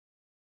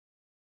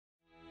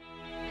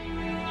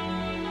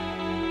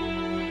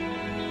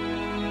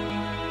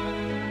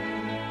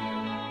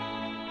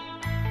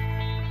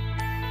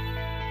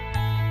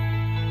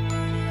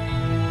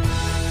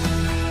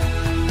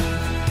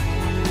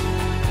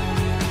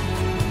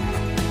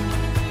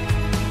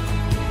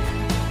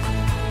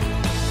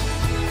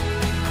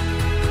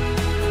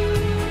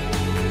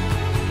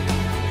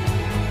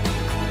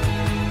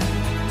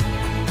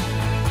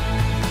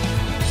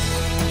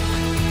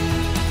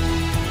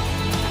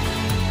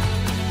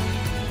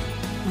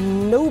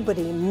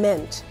Nobody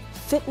meant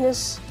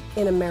fitness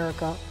in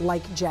America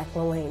like Jack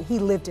LaLanne. He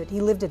lived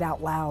it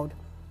out loud.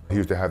 He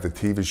used to have the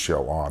TV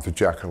show on, the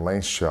Jack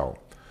LaLanne show.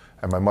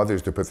 And my mother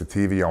used to put the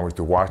TV on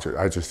to watch it.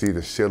 I just see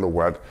the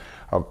silhouette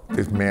of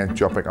this man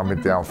jumping up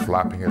and down,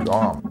 flapping his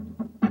arm.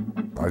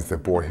 I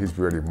said, boy, he's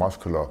really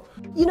muscular.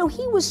 You know,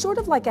 he was sort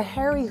of like a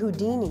Harry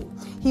Houdini.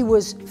 He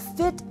was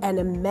fit and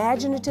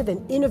imaginative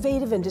and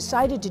innovative and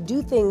decided to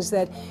do things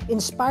that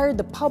inspired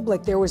the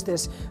public. There was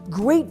this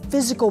great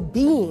physical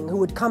being who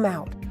would come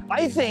out.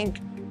 I think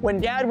when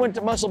Dad went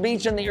to Muscle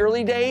Beach in the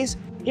early days,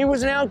 he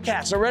was an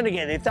outcast, a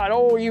renegade. They thought,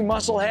 oh, you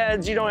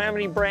muscleheads, you don't have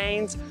any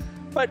brains.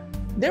 But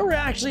they were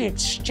actually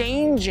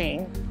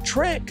exchanging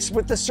tricks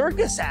with the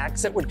circus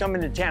acts that would come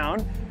into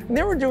town. And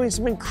they were doing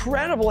some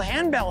incredible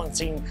hand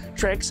balancing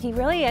tricks. He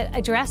really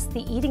addressed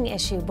the eating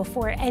issue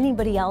before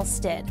anybody else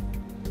did.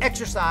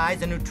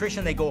 Exercise and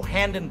nutrition, they go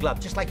hand in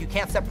glove. Just like you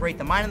can't separate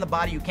the mind and the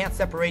body, you can't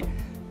separate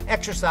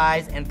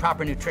exercise and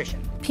proper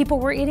nutrition. People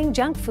were eating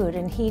junk food,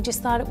 and he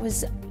just thought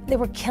they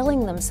were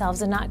killing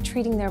themselves and not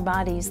treating their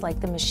bodies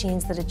like the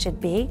machines that it should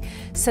be.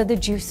 So the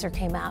juicer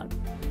came out.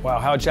 Wow,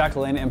 how Jack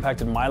LaLanne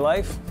impacted my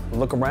life?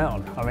 Look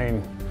around. I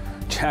mean,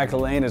 Jack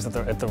LaLanne is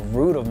at the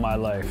root of my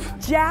life.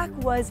 Jack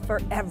was for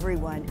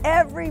everyone.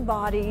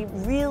 Everybody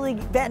really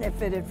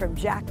benefited from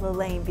Jack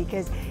LaLanne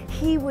because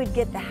he would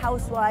get the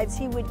housewives,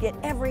 he would get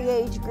every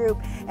age group,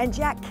 and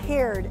Jack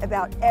cared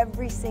about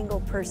every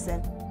single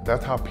person.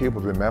 That's how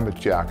people remember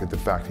Jack, is the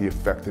fact he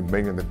affected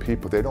millions of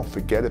people. They don't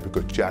forget it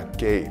because Jack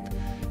gave.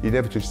 He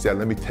never just said,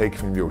 let me take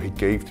from you, he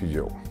gave to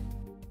you.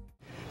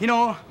 You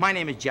know, my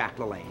name is Jack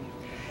LaLanne,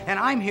 and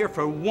I'm here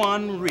for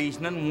one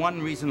reason and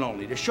one reason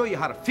only, to show you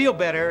how to feel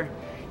better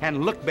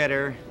and look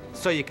better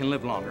so you can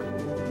live longer.